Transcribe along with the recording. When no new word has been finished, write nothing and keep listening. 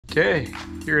Okay,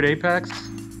 here at Apex,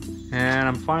 and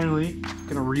I'm finally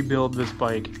gonna rebuild this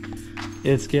bike.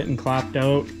 It's getting clapped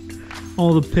out.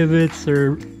 All the pivots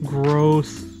are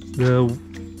gross. The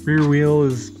rear wheel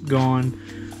is gone.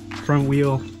 Front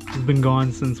wheel has been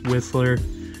gone since Whistler.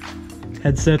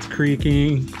 Headset's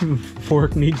creaking.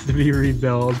 Fork needs to be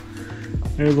rebuilt.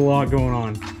 There's a lot going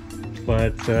on.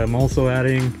 But I'm also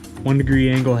adding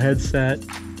 1-degree angle headset,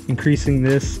 increasing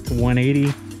this to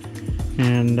 180.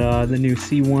 And the new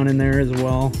C1 in there as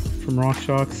well from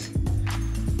RockShox.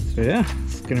 So yeah,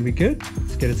 it's gonna be good.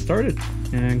 Let's get it started.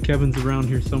 And Kevin's around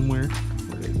here somewhere.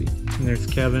 Where is he? And there's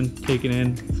Kevin taking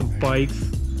in some bikes.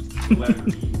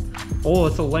 Oh,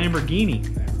 it's a Lamborghini.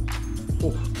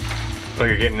 Oh. So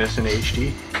you're getting this in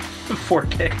HD?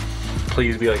 4K.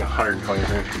 Please be like 120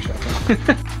 frames per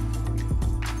second.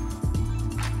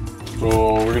 So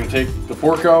we're gonna take the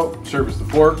fork out, service the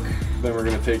fork. Then we're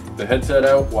gonna take the headset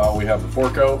out while we have the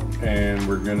fork out, and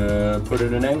we're gonna put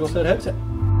in an angle set headset.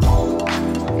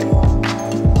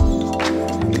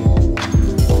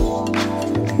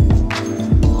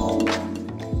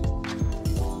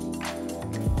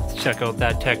 Let's check out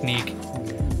that technique.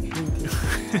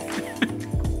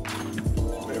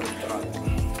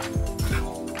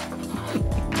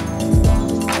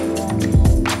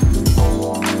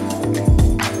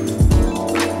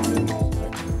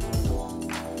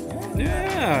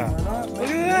 Yeah, look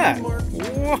at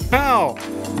that. Wow.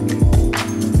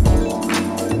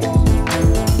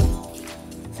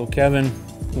 So Kevin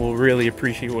will really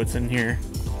appreciate what's in here.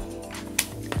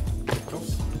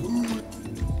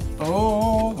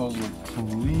 Oh, those look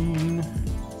clean.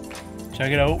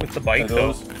 Check it out with the bike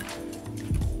though.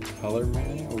 Color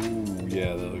man. Oh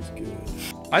yeah, that looks good.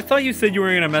 I thought you said you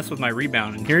were gonna mess with my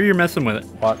rebound, and here you're messing with it.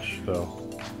 Watch though.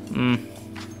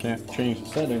 Can't change the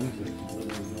settings.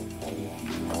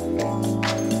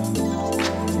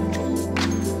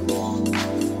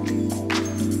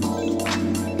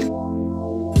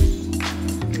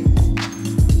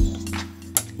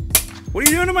 What are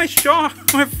you doing to my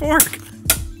my fork?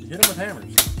 You hit them with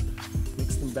hammers.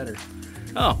 Makes them better.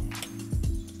 Oh.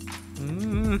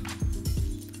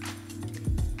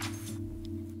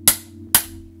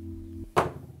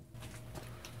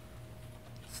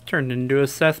 It's turned into a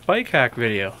Seth bike hack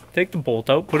video. Take the bolt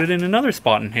out, put it in another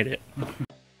spot, and hit it.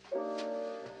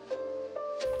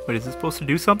 Wait, is it supposed to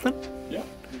do something? Yeah,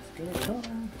 it's gonna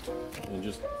come. And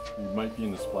just, you might be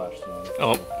in the splash zone.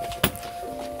 Oh.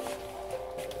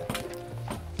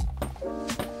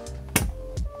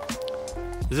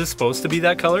 Is this supposed to be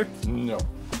that color? No.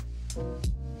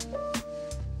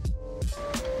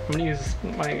 I'm gonna use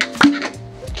my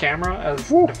camera as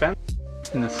defense.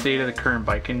 In the state of the current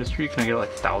bike industry, can I get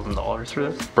like $1,000 for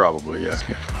this? Probably, yeah.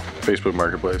 Facebook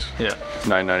Marketplace. Yeah.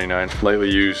 $9.99. Lightly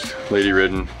used, lady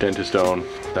ridden, dentist owned.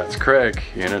 That's Craig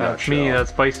in a nutshell. That's me,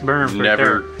 that's Spicy Berm right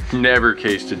Never, there. never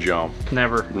cased a jump.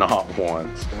 Never. Not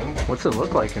once. What's it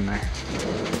look like in there?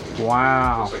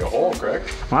 Wow. Looks like a hole, Craig.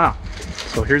 Wow.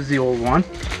 So here's the old one.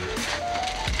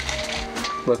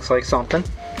 Looks like something.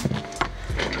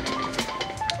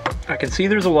 I can see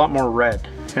there's a lot more red,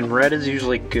 and red is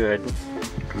usually good.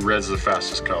 Red's the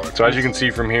fastest color. So as you can see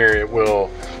from here, it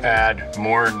will add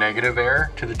more negative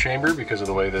air to the chamber because of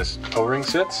the way this O-ring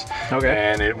sits. Okay.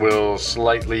 And it will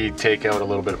slightly take out a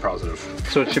little bit of positive.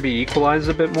 So it should be equalized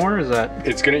a bit more, is that?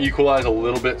 It's gonna equalize a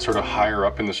little bit sort of higher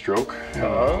up in the stroke.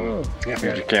 Oh. Yeah,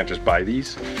 because you can't just buy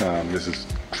these. This is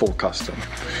full custom.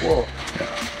 Whoa. Yeah.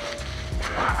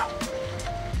 Wow.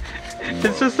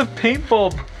 It's just a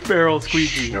paintball barrel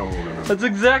squeegee. No. That's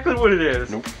exactly what it is.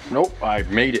 Nope. Nope, I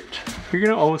made it. You're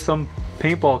gonna owe some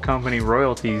paintball company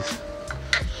royalties.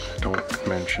 Don't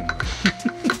mention.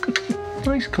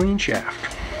 Nice clean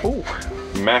shaft. Oh.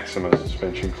 Maxima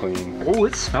suspension clean. Oh,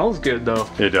 it smells good though.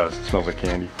 It does. It smells like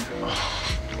candy.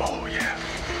 Oh yeah.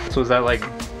 So is that like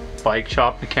bike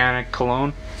shop mechanic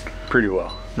cologne? Pretty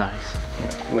well. Nice.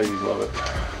 Yeah, ladies love it.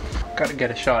 Gotta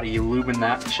get a shot of you lubing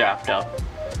that shaft up.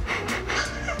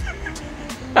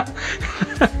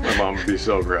 My mom would be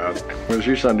so proud. What does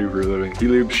your son do for a living? He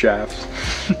lubes shafts.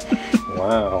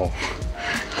 Wow.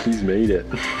 He's made it.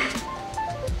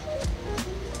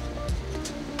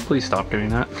 Please stop doing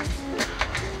that.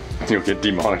 You'll get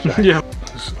demonetized. Yeah.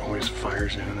 This always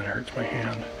fires in and then hurts my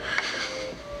hand.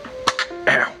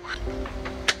 Ow.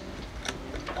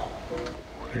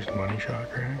 There's the money shot,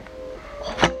 Craig.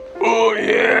 Oh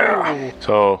yeah!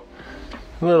 So,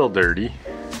 a little dirty.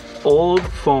 Old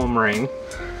foam ring.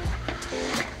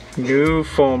 New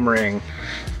foam ring.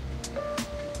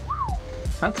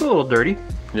 That's a little dirty.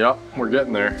 Yep, we're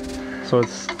getting there. So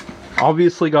it's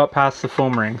obviously got past the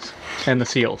foam rings and the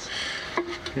seals.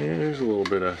 Yeah, there's a little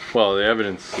bit of, well, the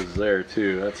evidence is there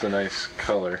too. That's a nice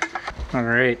color. All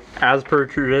right, as per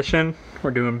tradition,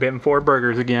 we're doing bin 4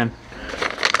 burgers again.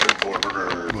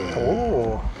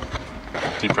 Oh.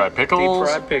 Deep fried pickles.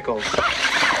 Deep fried pickles.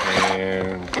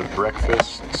 And the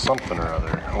breakfast something or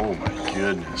other. Oh my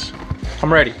goodness.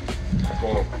 I'm ready.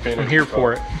 I'm I'm here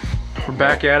for it. We're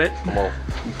back at it. I'm all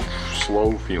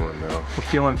slow feeling now. We're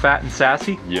feeling fat and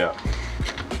sassy. Yeah.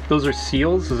 Those are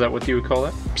seals, is that what you would call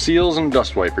it? Seals and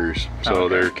dust wipers. So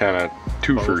okay. they're kind of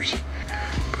twofers.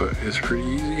 But it's pretty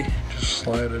easy. Just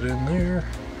slide it in there.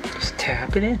 Just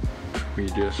tap it in. We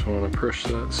just want to push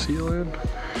that seal in.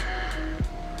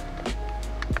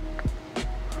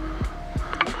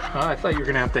 Oh, I thought you were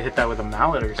gonna have to hit that with a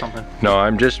mallet or something. No,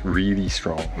 I'm just really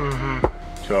strong.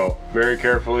 Mm-hmm. So very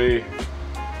carefully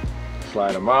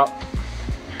slide them up.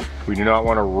 We do not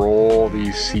want to roll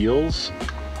these seals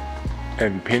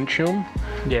and pinch them.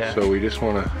 Yeah. So we just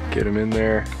want to get them in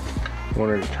there one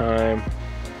at a time.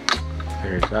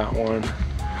 There's that one.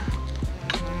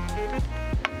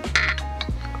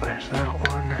 There's that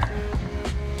one.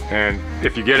 And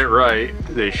if you get it right,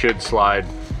 they should slide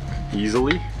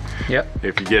easily. Yep.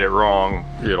 If you get it wrong,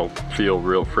 it'll feel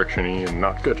real frictiony and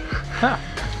not good. Huh.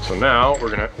 So now we're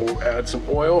gonna add some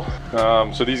oil.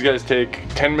 So these guys take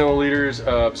 10 milliliters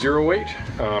of zero weight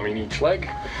in each leg.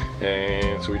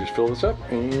 And so we just fill this up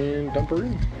and dump her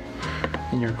in.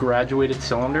 In your graduated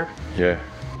cylinder? Yeah.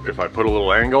 If I put a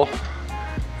little angle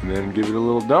and then give it a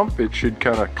little dump, it should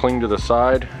kind of cling to the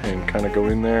side and kind of go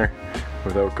in there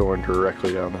without going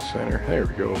directly down the center. There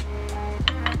we go.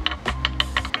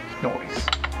 Noise.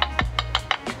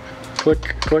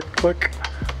 Click, click, click.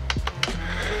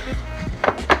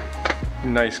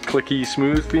 Nice clicky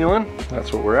smooth feeling.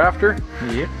 That's what we're after.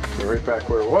 Yep. So right back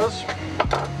where it was.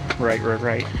 Right, right,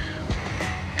 right.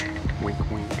 Wink,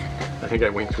 wink. I think I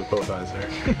winked with both eyes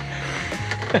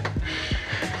there.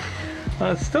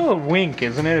 It's still a wink,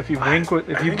 isn't it? If you wink with,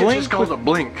 if you blink, it's just called a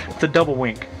blink. It's a double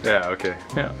wink. Yeah. Okay.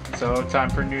 Yeah. So time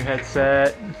for a new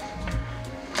headset.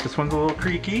 This one's a little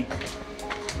creaky,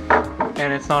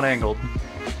 and it's not angled.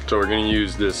 So we're gonna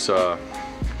use this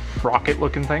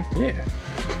rocket-looking thing. Yeah.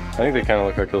 I think they kind of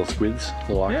look like little squids,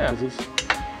 little octopuses.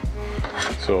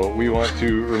 Yeah. So we want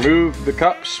to remove the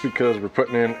cups because we're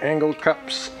putting in angled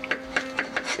cups.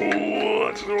 Oh,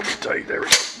 that's a little bit tight. There we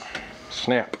go.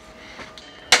 Snap.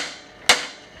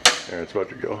 There, it's about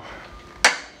to go.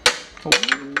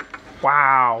 Oh,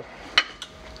 wow.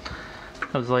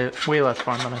 That was way less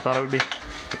fun than I thought it would be.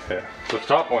 Yeah. The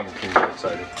top one can get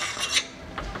exciting.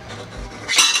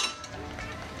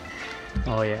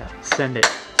 Oh yeah, send it.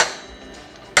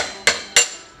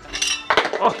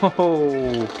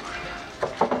 Oh!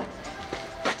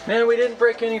 Man, we didn't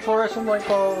break any fluorescent light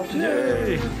bulbs.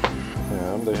 Yay!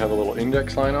 Yeah, they have a little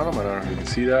index line on them. I don't know if you can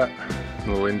see that. A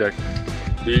little index.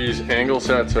 These angle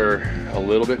sets are a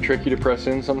little bit tricky to press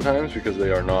in sometimes because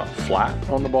they are not flat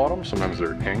on the bottom. Sometimes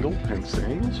they're angled, hence the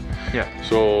angles. Yeah.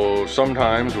 So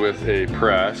sometimes with a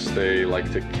press, they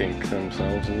like to kink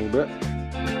themselves a little bit.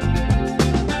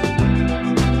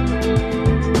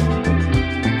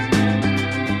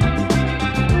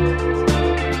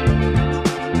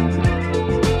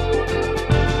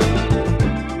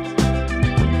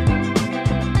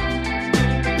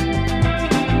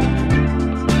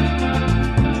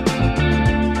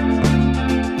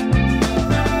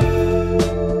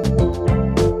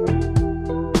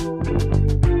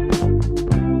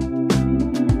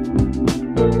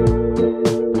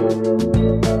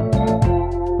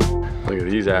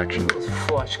 Action.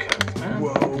 Flush cuts, man.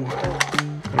 Whoa.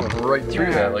 I went right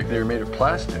through that like they were made of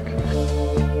plastic.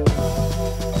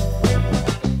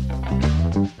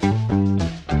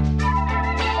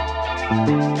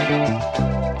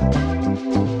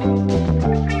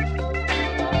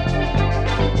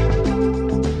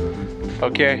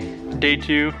 Okay, day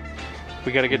 2.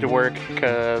 We gotta get to work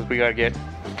because we gotta get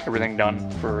everything done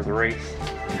for the race.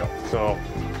 So,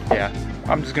 yeah,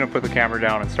 I'm just gonna put the camera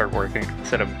down and start working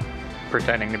instead of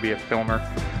pretending to be a filmer.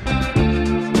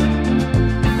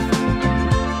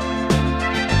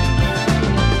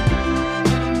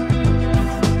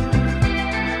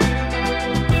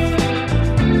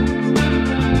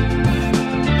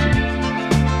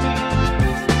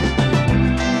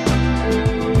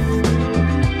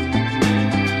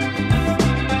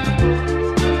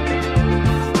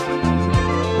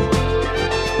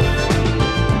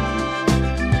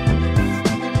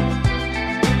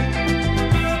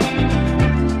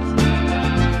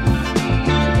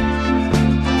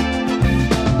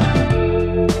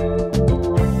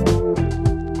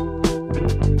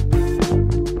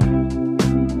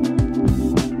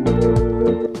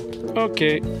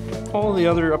 Okay, all the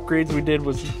other upgrades we did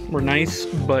were nice,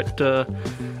 but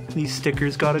these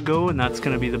stickers gotta go, and that's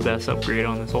gonna be the best upgrade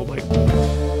on this whole bike.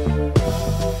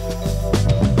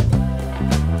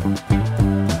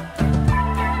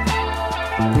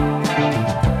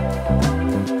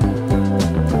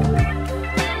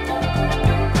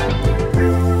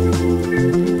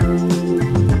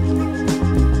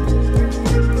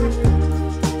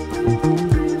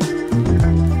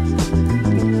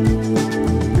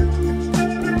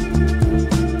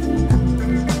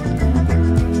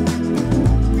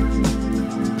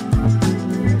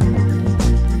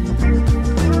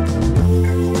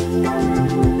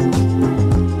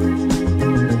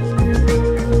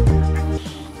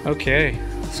 Okay,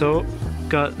 so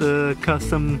got the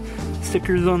custom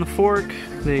stickers on the fork.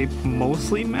 They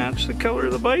mostly match the color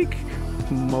of the bike,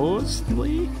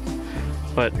 mostly,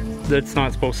 but that's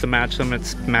not supposed to match them.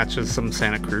 It matches some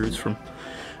Santa Cruz from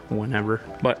whenever,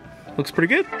 but looks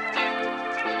pretty good.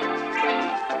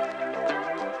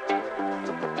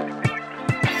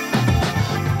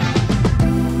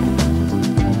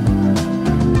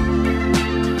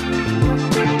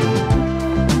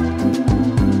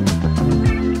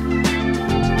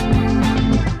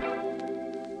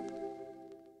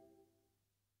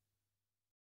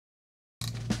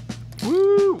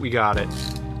 We got it.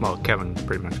 Well, Kevin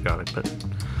pretty much got it, but...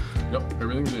 Yep,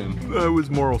 everything's in. That was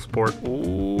moral sport.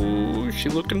 Oh, she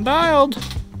looking dialed.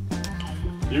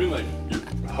 Even like your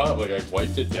hub, like I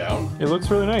wiped it down. It looks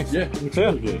really nice. Yeah, it looks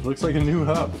really good. It looks like a new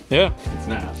hub. Yeah. It's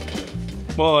not.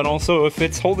 Well, and also if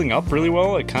it's holding up really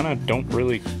well, I kind of don't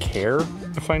really care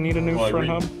if I need a new front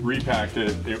hub. Repacked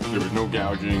it. There was no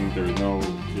gouging. There was no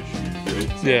issues.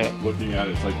 Right? So yeah. Looking at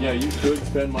it, it's like, yeah, you could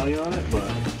spend money on it,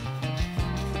 but...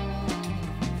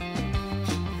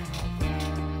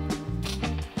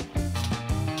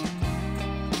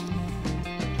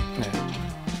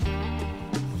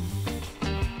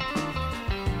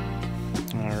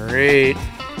 Great.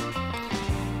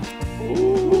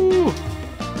 Ooh,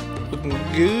 looking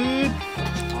good.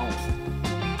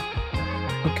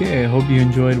 Okay, I hope you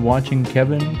enjoyed watching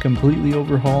Kevin completely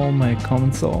overhaul my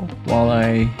Commencal while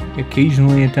I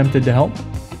occasionally attempted to help.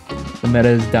 The Meta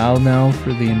is dialed now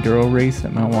for the Enduro race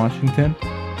at Mount Washington,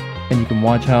 and you can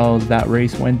watch how that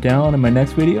race went down in my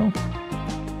next video.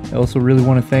 I also really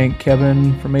want to thank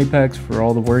Kevin from Apex for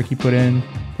all the work he put in.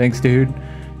 Thanks, dude.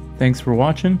 Thanks for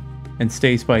watching. And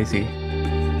stay spicy.